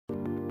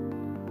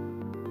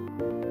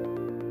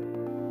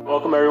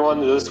Welcome, everyone,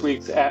 to this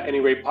week's At Any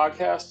Rate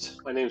podcast.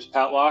 My name is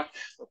Pat Locke.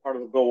 I'm part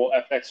of the Global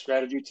FX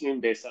Strategy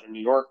team based out of New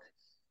York,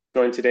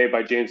 joined today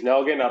by James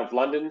Nelligan out of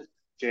London.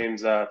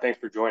 James, thanks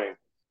for joining.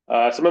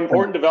 Some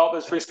important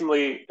developments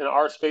recently in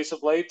our space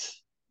of late.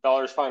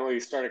 Dollars finally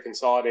started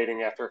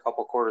consolidating after a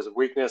couple quarters of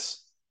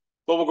weakness.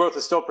 Global growth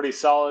is still pretty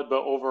solid,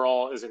 but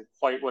overall isn't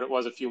quite what it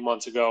was a few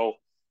months ago.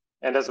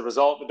 And as a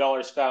result, the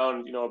dollar's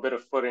found, a bit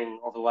of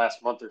footing over the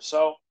last month or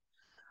so.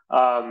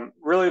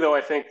 Really, though, I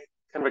think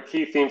kind of a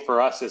key theme for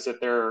us is that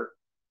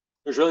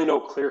there's really no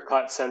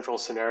clear-cut central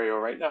scenario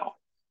right now.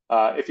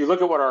 If you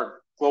look at what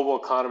our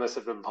global economists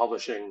have been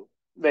publishing,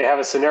 they have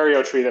a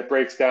scenario tree that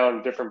breaks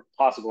down different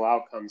possible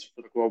outcomes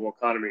for the global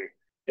economy.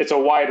 It's a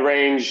wide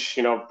range,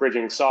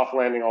 bridging soft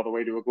landing all the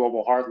way to a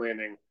global hard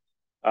landing.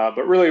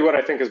 But really what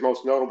I think is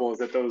most notable is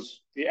that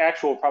the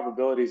actual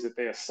probabilities that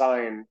they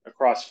assign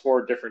across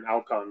four different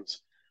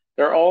outcomes,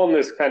 they're all in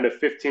this kind of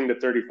 15 to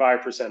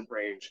 35%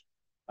 range.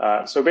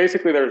 So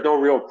basically, there's no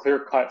real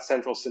clear-cut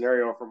central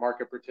scenario for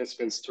market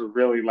participants to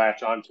really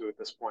latch onto at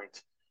this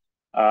point,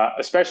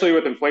 especially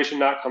with inflation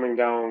not coming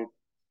down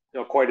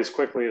quite as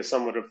quickly as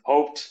some would have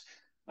hoped.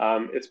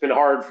 It's been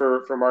hard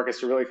for markets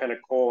to really kind of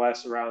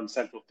coalesce around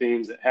central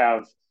themes that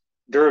have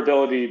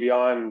durability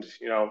beyond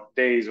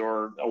days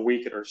or a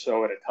week or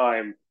so at a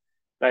time.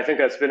 And I think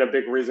that's been a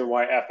big reason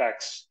why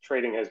FX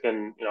trading has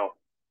been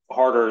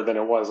harder than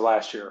it was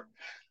last year.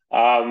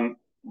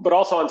 But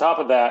also on top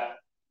of that,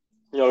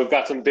 we've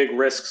got some big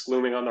risks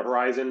looming on the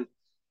horizon,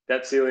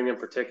 debt ceiling in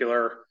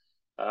particular.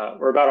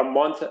 We're about a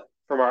month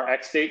from our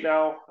X date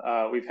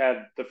now. We've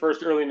had the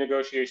first early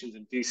negotiations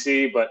in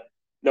DC, but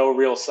no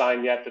real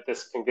sign yet that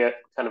this can get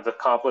kind of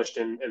accomplished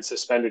and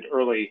suspended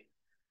early.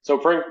 So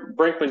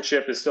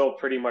brinkmanship is still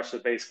pretty much the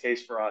base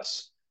case for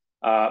us.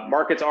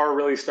 Markets are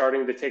really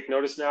starting to take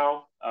notice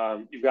now.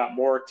 You've got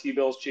more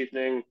T-bills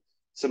cheapening,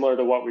 similar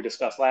to what we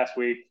discussed last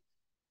week.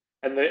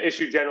 And the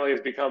issue generally has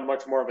become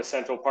much more of a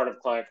central part of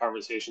client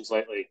conversations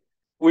lately.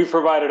 We've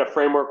provided a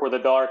framework where the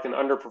dollar can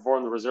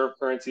underperform the reserve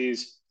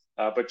currencies,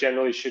 but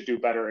generally should do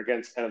better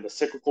against kind of the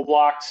cyclical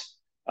blocks,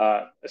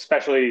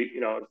 especially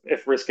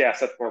if risk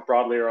assets more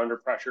broadly are under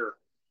pressure.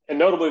 And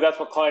notably, that's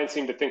what clients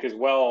seem to think as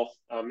well,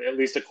 at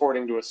least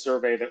according to a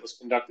survey that was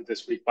conducted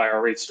this week by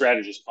our rate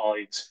strategist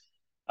colleagues.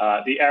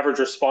 The average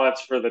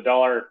response for the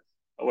dollar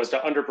was to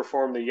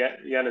underperform the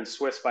yen and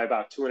Swiss by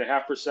about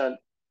 2.5%.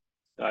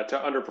 To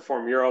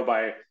underperform euro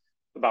by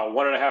about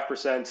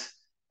 1.5%,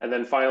 and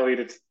then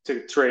finally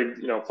to trade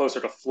closer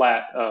to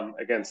flat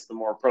against the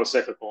more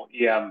pro-cyclical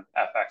EM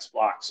FX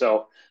block.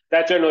 So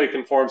that generally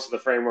conforms to the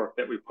framework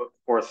that we put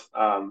forth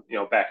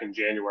back in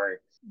January.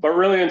 But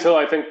really,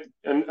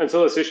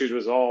 until this issue is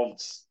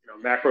resolved,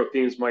 macro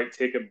themes might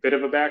take a bit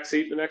of a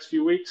backseat in the next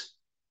few weeks.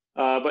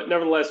 But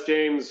nevertheless,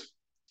 James,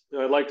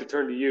 I'd like to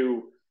turn to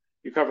you.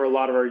 You cover a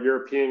lot of our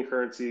European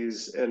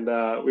currencies, and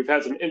we've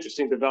had some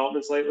interesting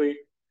developments lately.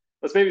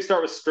 Let's maybe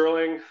start with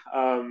sterling.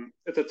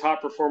 It's a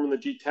top performer in the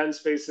G10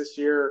 space this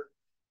year.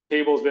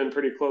 Cable has been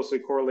pretty closely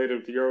correlated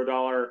with the euro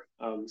dollar.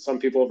 Some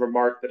people have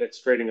remarked that it's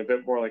trading a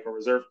bit more like a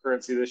reserve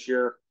currency this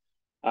year.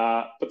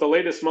 But the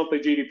latest monthly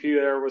GDP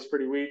there was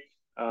pretty weak.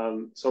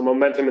 So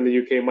momentum in the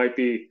UK might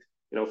be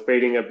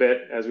fading a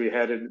bit as we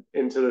head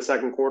into the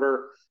second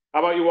quarter. How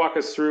about you walk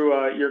us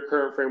through your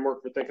current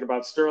framework for thinking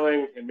about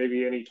sterling and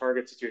maybe any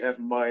targets that you have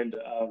in mind,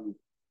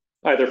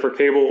 either for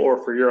cable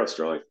or for euro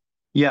sterling?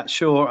 Yeah,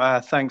 sure.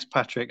 Thanks,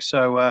 Patrick.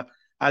 So,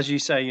 as you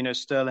say,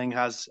 sterling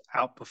has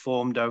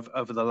outperformed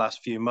over the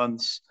last few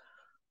months.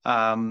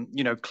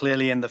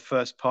 Clearly in the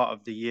first part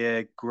of the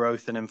year,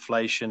 growth and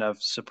inflation have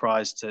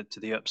surprised to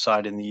the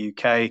upside in the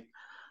UK.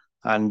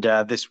 And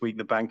this week,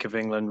 the Bank of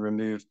England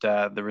removed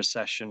the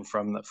recession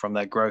from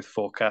their growth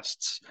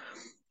forecasts.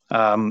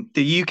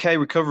 The UK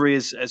recovery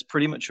has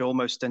pretty much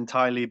almost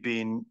entirely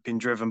been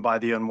driven by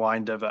the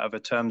unwind of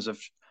a terms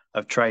of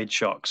trade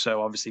shock.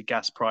 So obviously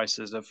gas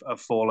prices have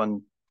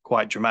fallen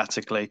quite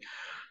dramatically,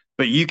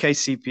 but UK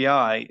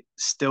CPI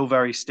still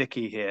very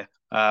sticky here,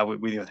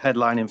 with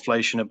headline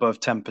inflation above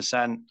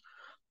 10%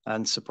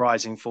 and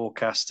surprising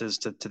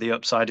forecasters to the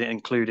upside,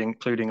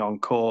 including on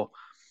core.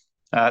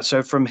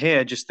 So from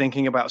here, just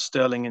thinking about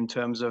sterling in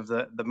terms of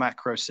the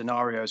macro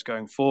scenarios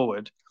going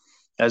forward,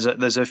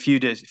 there's a few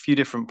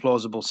different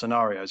plausible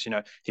scenarios.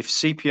 If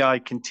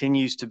CPI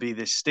continues to be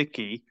this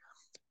sticky,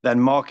 then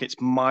markets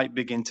might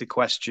begin to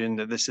question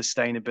the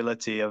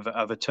sustainability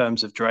of a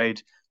terms of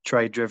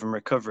trade-driven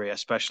recovery,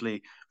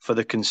 especially for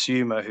the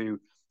consumer who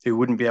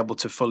wouldn't be able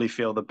to fully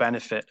feel the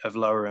benefit of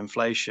lower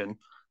inflation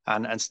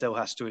and still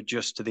has to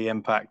adjust to the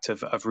impact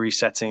of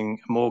resetting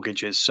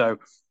mortgages. So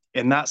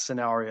in that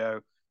scenario,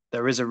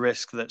 there is a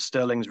risk that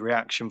sterling's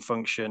reaction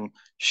function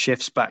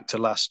shifts back to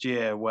last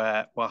year,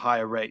 where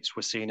higher rates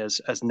were seen as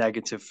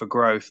negative for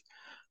growth,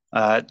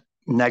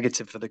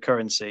 negative for the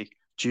currency,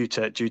 due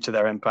to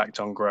their impact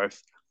on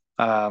growth.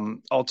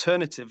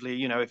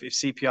 Alternatively, if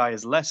CPI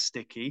is less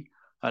sticky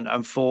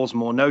and falls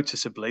more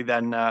noticeably,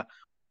 then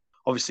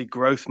obviously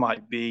growth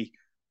might be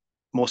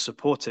more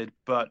supported.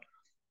 But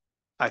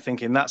I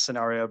think in that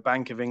scenario,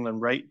 Bank of England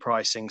rate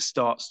pricing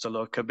starts to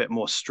look a bit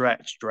more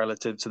stretched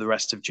relative to the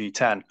rest of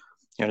G10.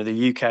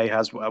 The UK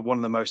has one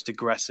of the most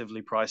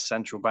aggressively priced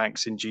central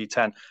banks in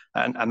G10,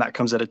 and that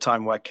comes at a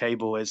time where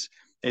cable is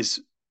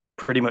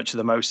pretty much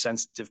the most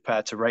sensitive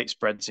pair to rate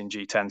spreads in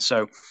G10.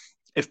 So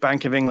if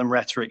Bank of England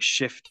rhetoric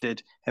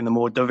shifted in the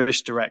more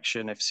dovish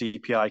direction, if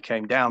CPI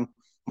came down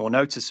more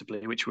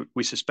noticeably, which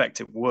we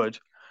suspect it would,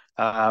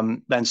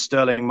 then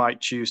sterling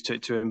might choose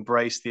to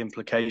embrace the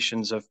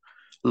implications of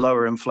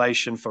lower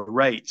inflation for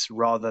rates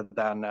rather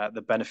than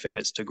the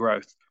benefits to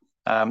growth.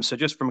 So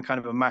just from kind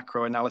of a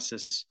macro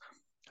analysis,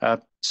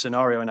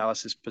 scenario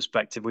analysis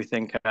perspective, we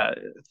think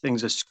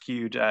things are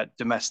skewed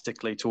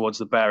domestically towards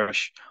the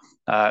bearish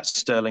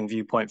sterling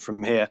viewpoint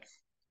from here.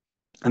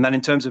 And then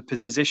in terms of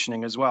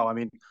positioning as well, I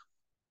mean,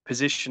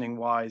 positioning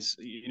wise,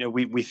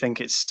 we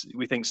think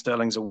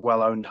sterling's a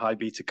well-owned high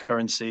beta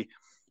currency.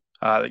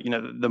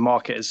 The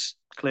market has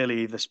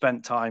clearly either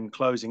spent time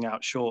closing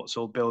out shorts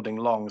or building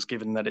longs,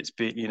 given that it's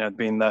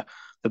been the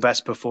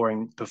best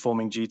performing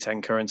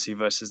G10 currency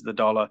versus the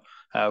dollar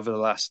over the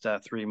last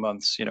 3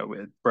 months.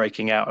 We're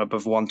breaking out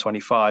above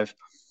 125.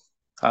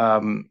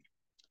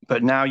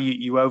 But now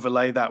you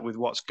overlay that with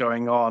what's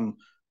going on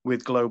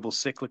with global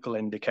cyclical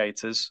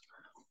indicators.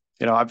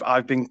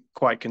 I've been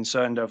quite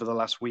concerned over the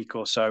last week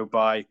or so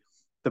by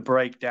the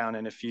breakdown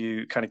in a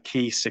few kind of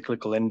key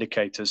cyclical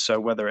indicators. So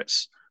whether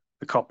it's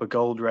the copper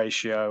gold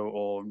ratio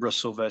or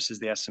Russell versus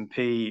the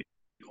S&P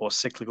or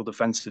cyclical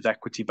defensive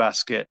equity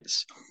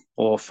baskets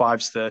or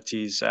 5s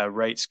 30s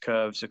rates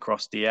curves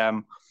across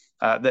DM,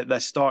 they're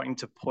starting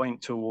to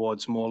point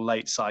towards more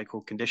late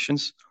cycle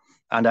conditions.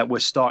 And we're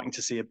starting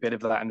to see a bit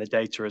of that in the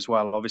data as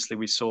well. Obviously,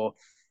 we saw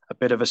a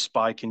bit of a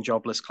spike in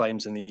jobless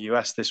claims in the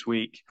US this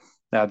week.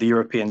 The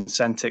European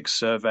Centix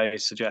survey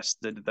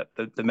suggested that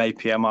the May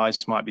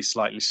PMIs might be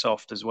slightly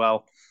soft as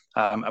well.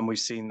 And we've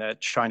seen that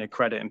China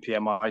credit and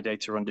PMI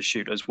data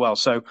undershoot as well.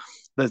 So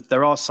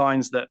there are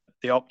signs that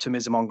the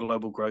optimism on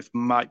global growth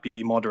might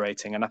be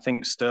moderating. And I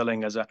think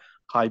sterling as a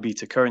high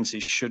beta currency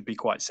should be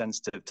quite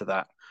sensitive to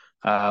that.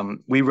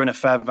 We run a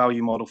fair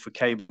value model for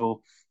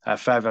cable.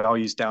 Fair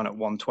value is down at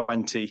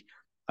 120.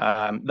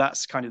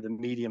 That's kind of the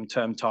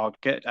medium-term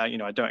target. I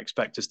don't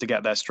expect us to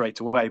get there straight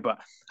away, but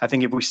I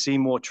think if we see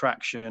more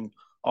traction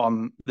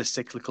on the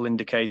cyclical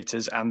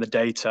indicators and the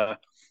data,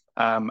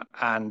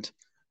 and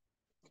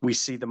we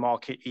see the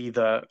market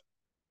either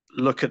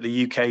look at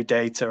the UK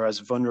data as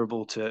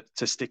vulnerable to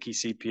sticky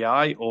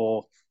CPI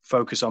or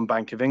focus on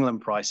Bank of England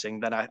pricing,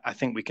 then I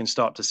think we can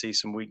start to see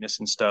some weakness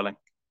in sterling.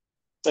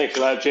 Thanks for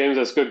that, James.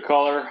 That's good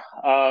color.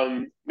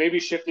 Maybe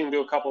shifting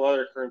to a couple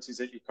other currencies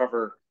that you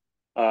cover.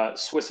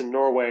 Swiss and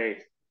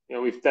Norway,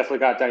 we've definitely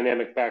got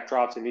dynamic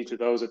backdrops in each of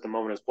those at the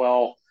moment as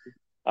well.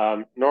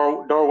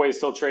 Norway is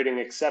still trading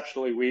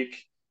exceptionally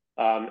weak,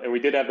 and we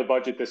did have the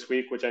budget this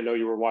week, which I know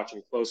you were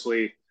watching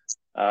closely.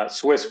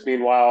 Swiss,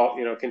 meanwhile,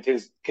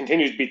 continues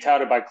to be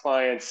touted by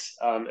clients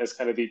as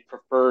kind of the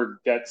preferred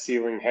debt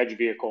ceiling hedge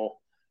vehicle.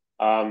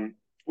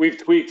 We've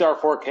tweaked our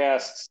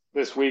forecasts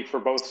this week for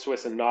both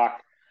Swiss and NOK.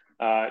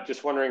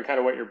 Just wondering kind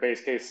of what your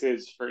base case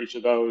is for each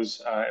of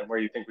those and where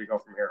you think we go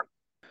from here.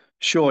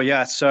 Sure,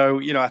 yeah. So,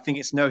 I think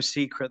it's no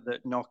secret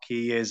that NOK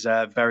is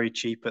very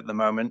cheap at the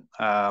moment.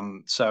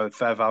 So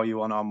fair value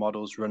on our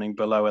models running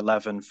below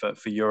 11 for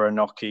Euro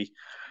NOK,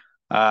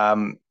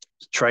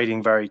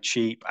 trading very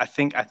cheap. I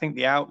think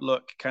the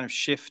outlook kind of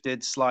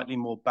shifted slightly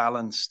more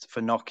balanced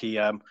for NOK.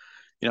 A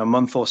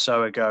month or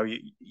so ago,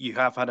 you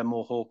have had a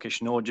more hawkish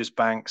Norges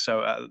Bank.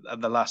 So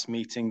at the last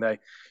meeting, they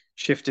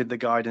shifted the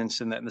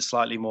guidance in the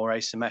slightly more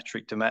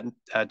asymmetric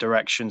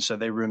direction. So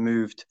they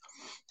removed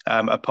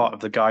a part of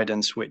the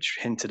guidance which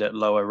hinted at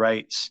lower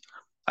rates.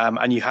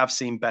 And you have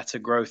seen better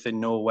growth in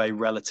Norway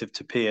relative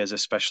to peers,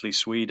 especially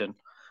Sweden.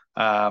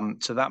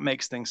 So that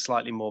makes things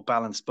slightly more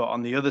balanced. But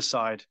on the other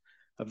side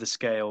of the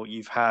scale,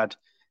 you've had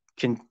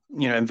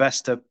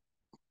investor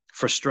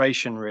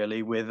frustration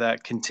really with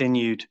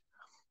continued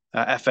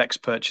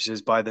FX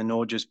purchases by the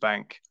Norges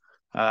Bank.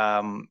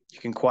 You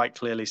can quite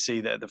clearly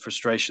see that the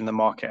frustration the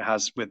market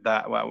has with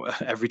that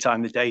every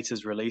time the data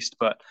is released.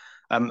 But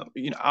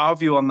our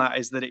view on that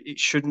is that it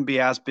shouldn't be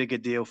as big a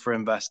deal for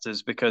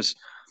investors because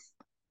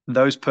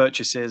those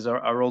purchases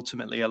are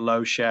ultimately a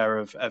low share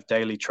of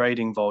daily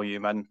trading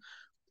volume. And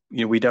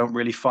we don't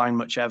really find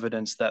much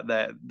evidence that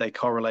they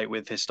correlate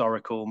with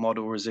historical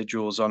model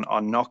residuals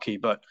on NOK.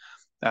 But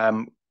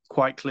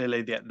quite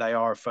clearly they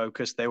are a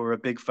focus. They were a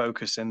big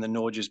focus in the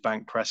Norges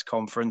Bank press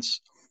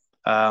conference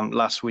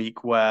last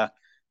week, where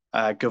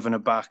Governor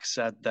Bach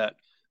said that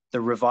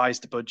the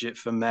revised budget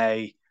for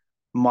May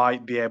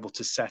might be able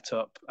to set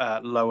up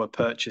lower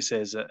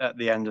purchases at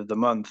the end of the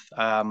month.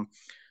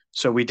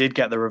 So we did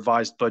get the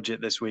revised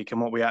budget this week,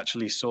 and what we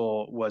actually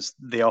saw was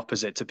the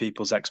opposite to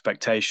people's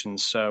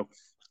expectations. So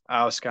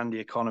our Scandi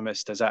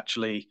economist has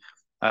actually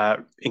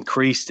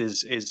increased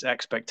his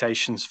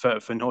expectations for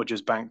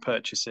Norges Bank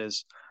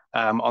purchases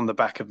on the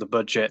back of the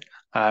budget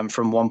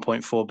from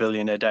 1.4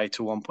 billion a day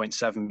to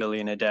 1.7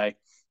 billion a day.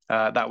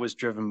 That was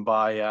driven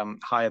by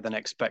higher than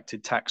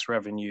expected tax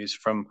revenues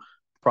from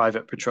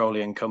private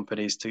petroleum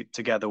companies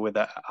together with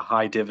a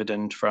high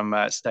dividend from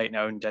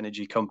state-owned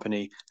energy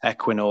company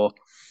Equinor.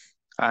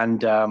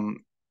 And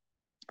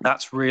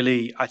that's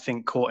really, I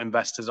think, caught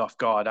investors off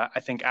guard. I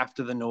think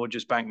after the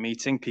Norges Bank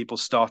meeting, people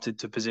started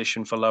to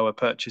position for lower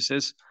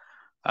purchases,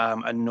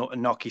 and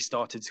NOK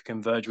started to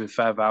converge with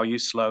fair value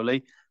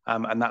slowly,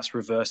 and that's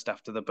reversed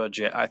after the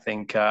budget. I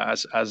think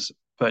as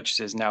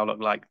purchases now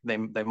look like they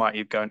might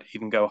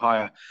even go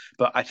higher.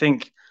 But I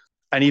think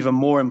an even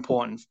more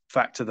important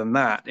factor than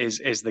that is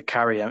the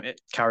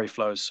carry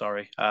flows.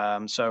 Sorry.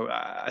 So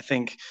I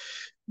think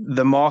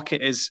the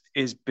market is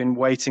been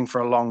waiting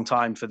for a long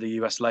time for the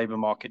US labor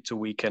market to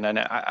weaken, and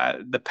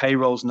the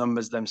payrolls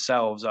numbers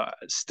themselves are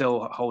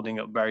still holding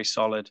up very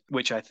solid,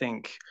 which I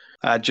think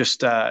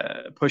just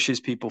pushes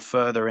people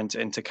further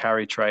into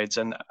carry trades.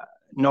 And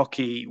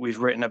Noki, we've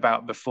written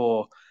about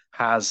before,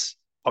 has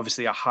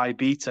obviously a high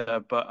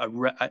beta, but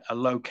a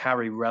low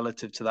carry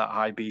relative to that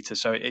high beta.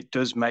 So it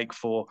does make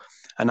for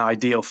an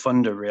ideal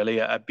funder, really,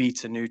 a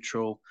beta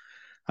neutral,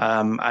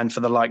 and for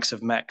the likes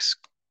of MEX,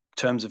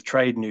 terms of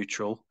trade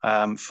neutral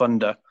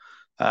funder,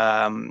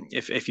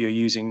 if you're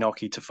using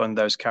Noki to fund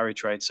those carry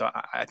trades. So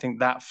I think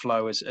that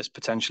flow has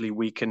potentially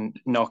weakened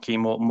Noki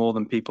more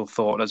than people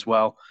thought as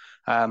well.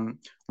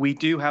 We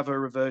do have a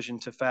reversion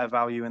to fair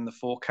value in the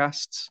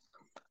forecasts.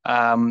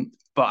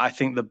 But I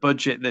think the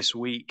budget this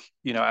week,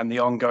 and the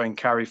ongoing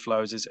carry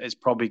flows is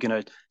probably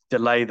going to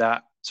delay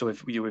that. So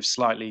if we've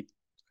slightly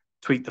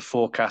tweaked the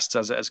forecasts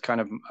as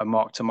kind of a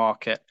mark to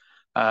market.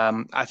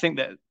 I think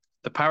that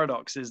the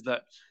paradox is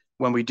that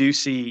when we do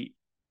see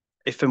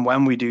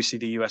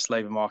the US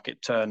labor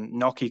market turn,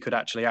 Noki could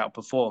actually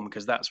outperform,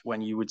 because that's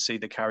when you would see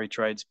the carry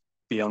trades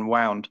be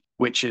unwound,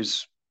 which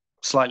is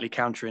slightly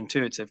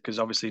counterintuitive because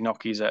obviously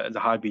Noki is the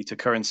high beta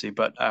currency,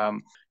 but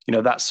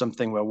that's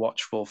something we're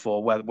watchful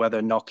for,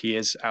 whether Noki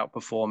is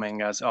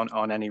outperforming as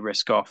on any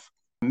risk off.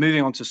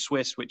 Moving on to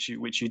Swiss, which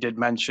you did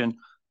mention.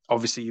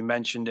 Obviously, you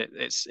mentioned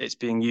it's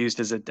being used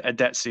as a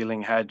debt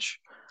ceiling hedge.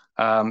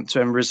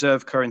 So in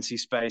reserve currency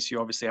space, you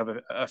obviously have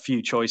a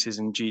few choices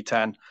in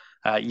G10.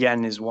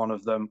 Yen is one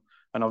of them,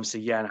 and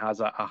obviously yen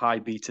has a high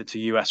beta to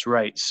US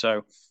rates.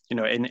 So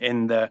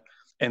in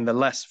the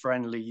less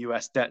friendly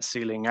US debt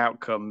ceiling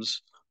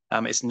outcomes,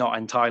 it's not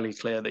entirely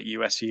clear that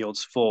US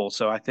yields fall.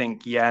 So I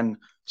think yen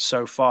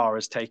so far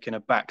has taken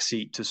a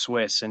backseat to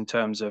Swiss in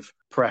terms of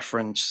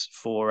preference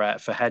for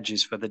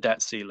hedges for the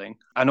debt ceiling.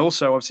 And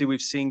also, obviously,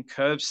 we've seen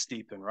curves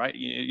steepen, right?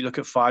 You look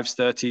at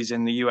 530s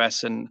in the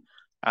US and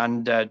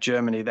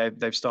Germany,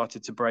 they've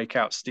started to break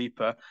out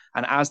steeper.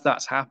 And as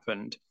that's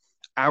happened,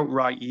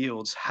 outright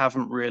yields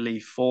haven't really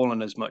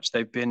fallen as much.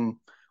 They've been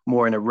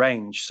more in a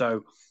range.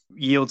 So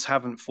yields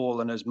haven't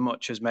fallen as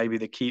much as maybe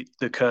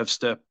the curve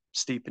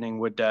steepening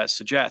would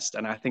suggest.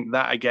 And I think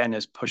that, again,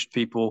 has pushed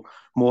people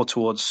more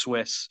towards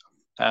Swiss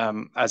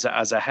as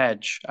a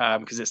hedge,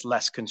 because it's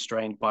less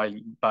constrained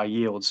by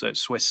yields. So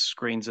Swiss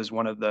screens as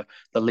one of the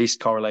least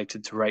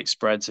correlated to rate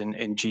spreads in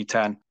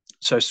G10.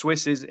 So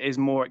Swiss is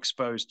more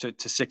exposed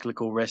to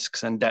cyclical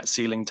risks and debt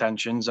ceiling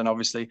tensions. And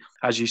obviously,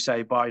 as you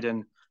say,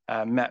 Biden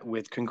met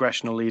with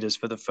congressional leaders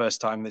for the first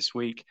time this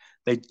week.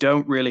 They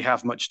don't really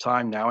have much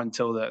time now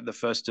until the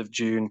 1st of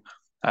June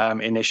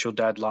initial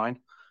deadline.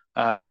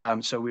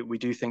 So we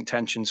do think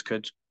tensions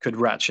could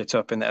ratchet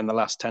up in the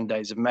last 10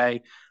 days of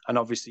May. And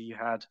obviously, you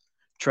had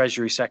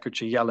Treasury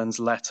Secretary Yellen's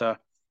letter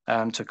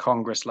to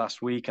Congress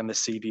last week, and the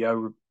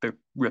CBO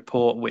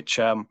report, which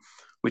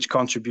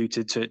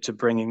contributed to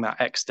bringing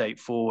that X date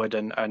forward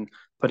and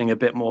putting a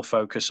bit more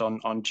focus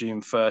on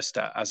June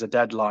 1st as a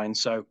deadline.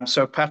 So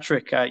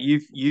Patrick,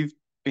 you've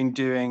been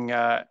doing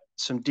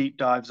some deep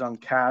dives on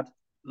CAD,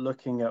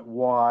 looking at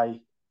why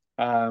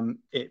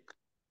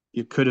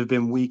it could have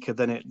been weaker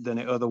than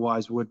it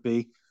otherwise would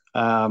be,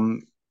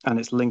 and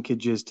its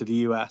linkages to the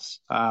US.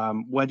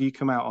 Where do you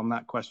come out on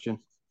that question?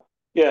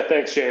 Yeah,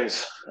 thanks,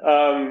 James.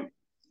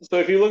 So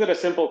if you look at a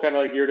simple kind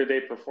of like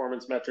year-to-date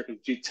performance metric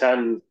of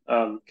G10,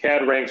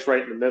 CAD ranks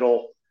right in the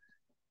middle.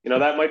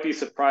 That might be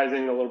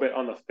surprising a little bit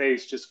on the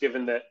face, just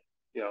given that,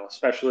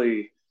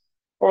 especially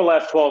over the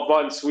last 12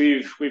 months,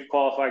 we've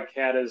qualified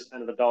CAD as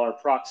kind of a dollar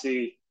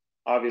proxy.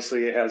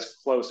 Obviously, it has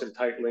close and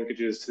tight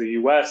linkages to the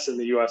US, and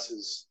the US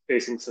is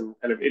facing some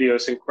kind of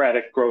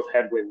idiosyncratic growth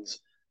headwinds,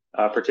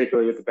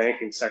 particularly with the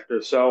banking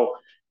sector. So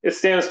it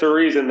stands to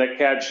reason that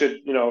CAD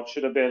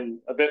should have been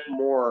a bit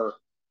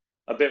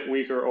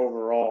weaker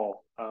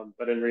overall.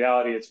 But in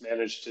reality, it's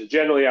managed to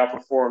generally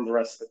outperform the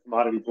rest of the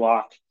commodity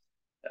block,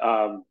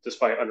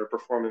 despite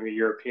underperforming the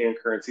European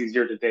currencies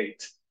year to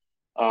date.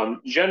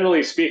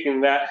 Generally speaking,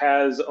 that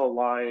has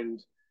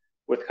aligned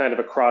with kind of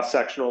a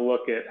cross-sectional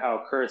look at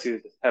how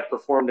currencies have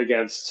performed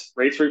against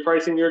rates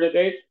repricing year to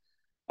date.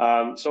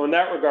 So in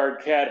that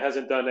regard, CAD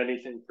hasn't done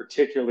anything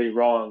particularly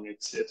wrong.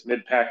 It's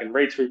mid-pack in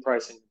rates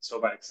repricing,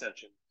 so by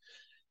extension,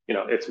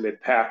 it's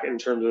mid-pack in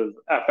terms of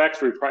FX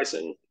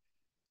repricing.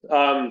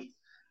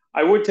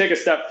 I would take a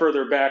step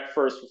further back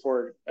first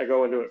before I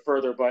go into it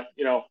further, but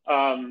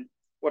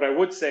what I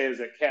would say is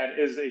that CAD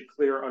is a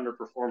clear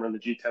underperformer in the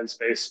G10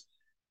 space.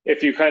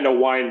 If you kind of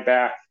wind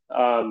back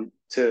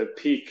to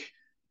peak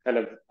kind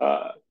of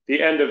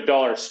the end of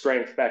dollar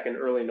strength back in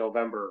early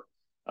November.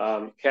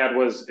 CAD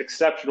was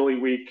exceptionally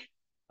weak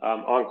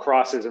on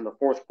crosses in the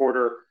fourth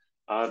quarter,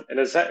 and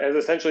has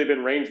essentially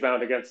been range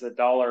bound against the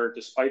dollar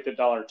despite the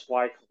dollar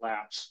TWI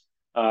collapse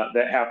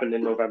that happened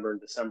in November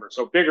and December.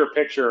 So bigger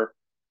picture,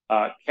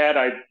 CAD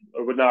I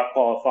would not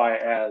qualify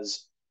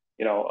as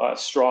a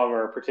strong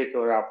or a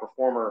particular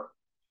outperformer.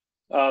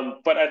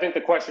 But I think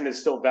the question is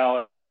still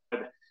valid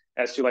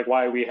as to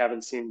why we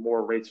haven't seen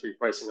more rates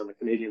repricing on the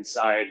Canadian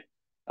side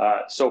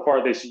so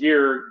far this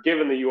year,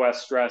 given the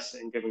U.S. stress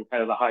and given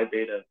kind of the high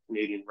beta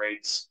Canadian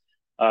rates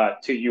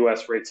to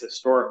U.S. rates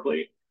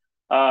historically.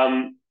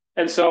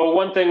 And so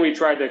one thing we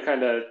tried to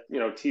kind of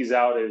tease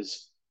out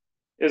is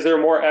there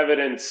more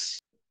evidence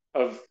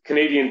of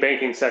Canadian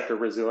banking sector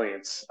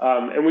resilience?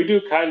 And we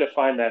do kind of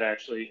find that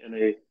actually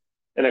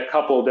in a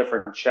couple of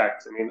different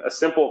checks. I mean, a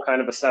simple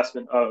kind of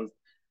assessment of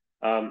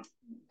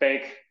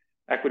bank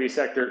equity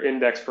sector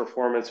index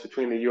performance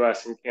between the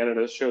US and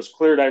Canada shows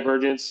clear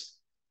divergence.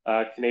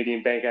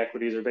 Canadian bank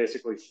equities are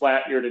basically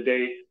flat year to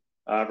date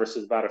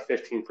versus about a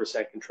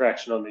 15%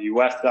 contraction on the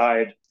US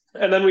side.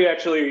 And then we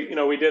actually,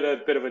 we did a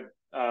bit of a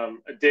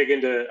dig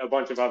into a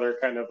bunch of other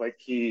kind of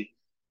key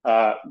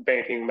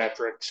banking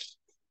metrics.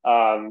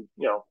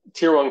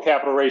 Tier 1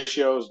 capital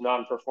ratios,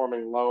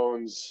 non-performing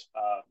loans,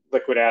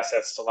 liquid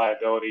assets to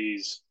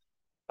liabilities,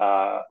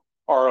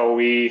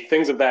 ROE,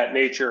 things of that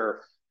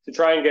nature, to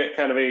try and get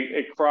kind of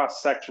a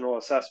cross-sectional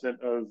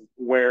assessment of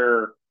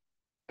where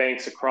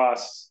banks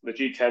across the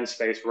G10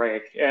 space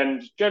rank.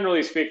 And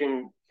generally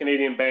speaking,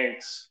 Canadian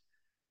banks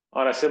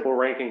on a simple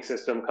ranking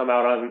system come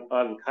out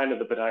on kind of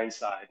the benign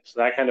side. So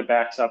that kind of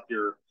backs up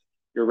your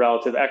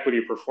relative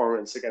equity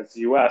performance against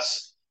the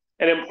US.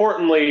 And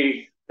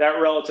importantly, that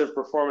relative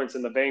performance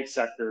in the bank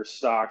sector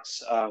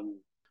stocks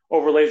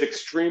overlays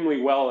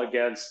extremely well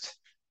against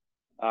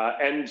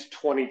end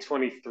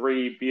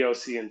 2023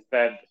 BOC and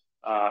Fed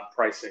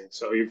pricing.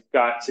 So you've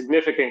got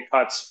significant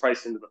cuts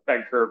priced into the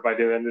Fed curve by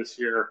the end of this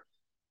year.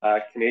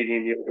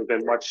 Canadian yields have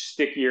been much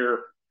stickier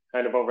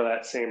kind of over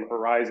that same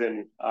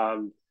horizon.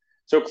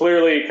 So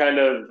clearly kind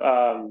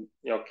of,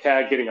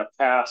 CAD getting a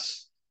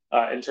pass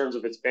in terms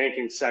of its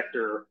banking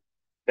sector,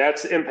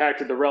 that's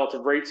impacted the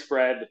relative rate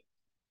spread,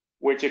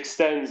 which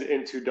extends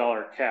into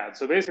dollar CAD.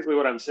 So basically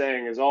what I'm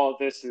saying is all of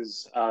this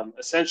is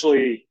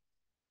essentially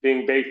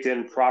being baked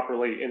in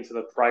properly into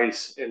the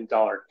price in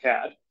dollar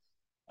CAD.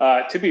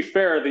 To be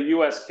fair, the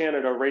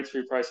US-Canada rates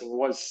repricing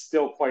was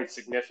still quite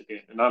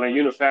significant. And on a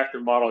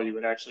unifactor model, you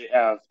would actually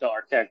have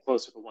dollar CAD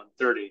closer to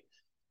 130.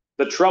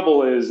 The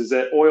trouble is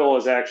that oil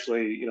has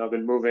actually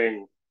been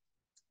moving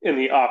in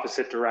the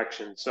opposite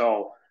direction.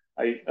 So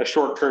a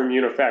short-term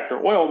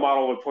unifactor oil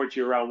model would point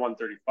you around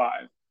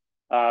 135.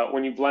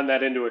 When you blend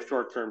that into a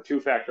short-term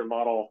two-factor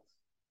model,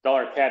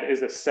 dollar CAD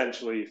is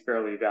essentially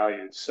fairly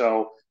valued.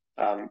 So,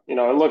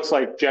 it looks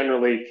like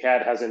generally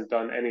CAD hasn't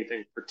done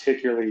anything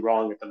particularly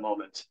wrong at the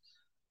moment.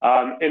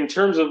 In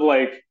terms of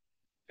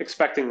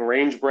expecting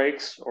range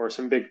breaks or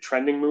some big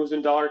trending moves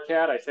in dollar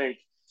CAD, I think,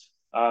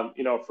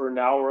 for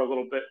now we're a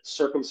little bit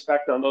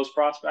circumspect on those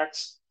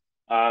prospects.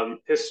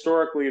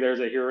 Historically, there's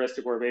a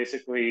heuristic where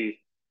basically,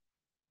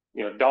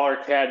 dollar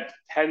CAD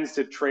tends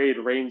to trade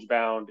range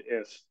bound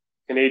if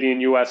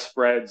Canadian US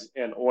spreads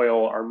and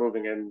oil are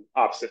moving in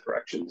opposite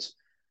directions.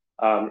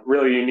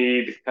 Really, you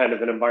need kind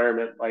of an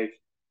environment like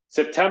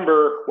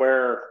September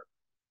where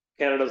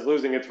Canada's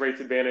losing its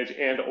rates advantage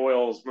and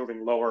oil is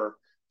moving lower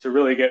to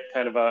really get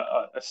kind of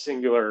a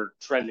singular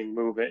trending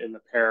move in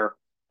the pair.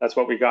 That's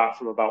what we got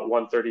from about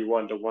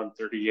 131 to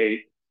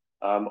 138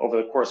 over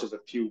the course of a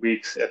few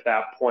weeks at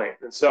that point.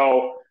 And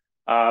so,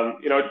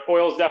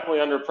 oil is definitely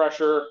under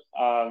pressure.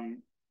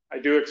 I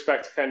do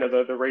expect kind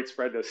of the rate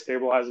spread to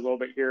stabilize a little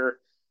bit here.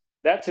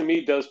 That to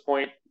me does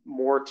point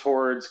more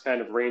towards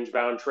kind of range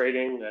bound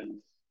trading and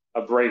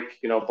a break,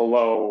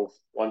 below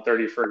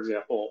 130, for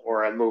example,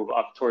 or a move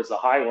up towards the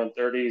high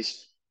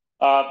 130s.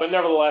 But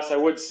nevertheless, I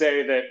would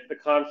say that the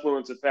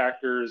confluence of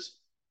factors,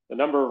 the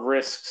number of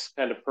risks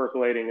kind of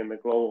percolating in the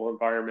global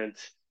environment,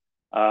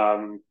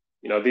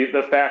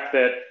 the fact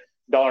that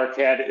dollar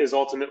CAD is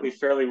ultimately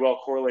fairly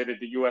well correlated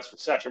to US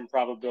recession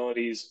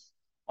probabilities,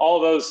 all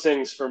those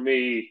things for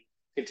me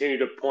continue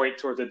to point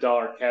towards a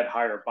dollar CAD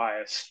higher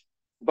bias.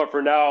 But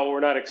for now, we're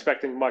not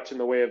expecting much in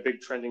the way of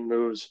big trending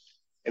moves.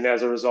 And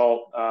as a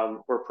result,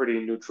 we're pretty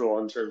neutral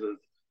in terms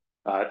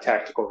of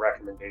tactical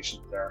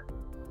recommendations there.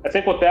 I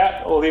think with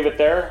that, we'll leave it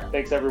there.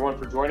 Thanks everyone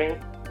for joining.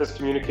 This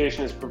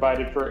communication is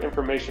provided for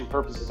information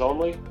purposes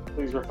only.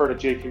 Please refer to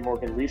JP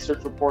Morgan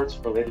research reports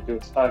related to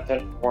its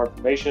content for more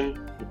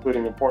information,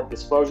 including important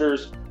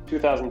disclosures.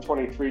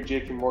 2023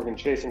 JP Morgan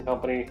Chase &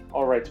 Company,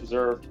 all rights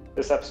reserved.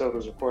 This episode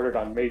was recorded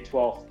on May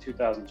 12th,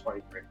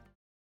 2023.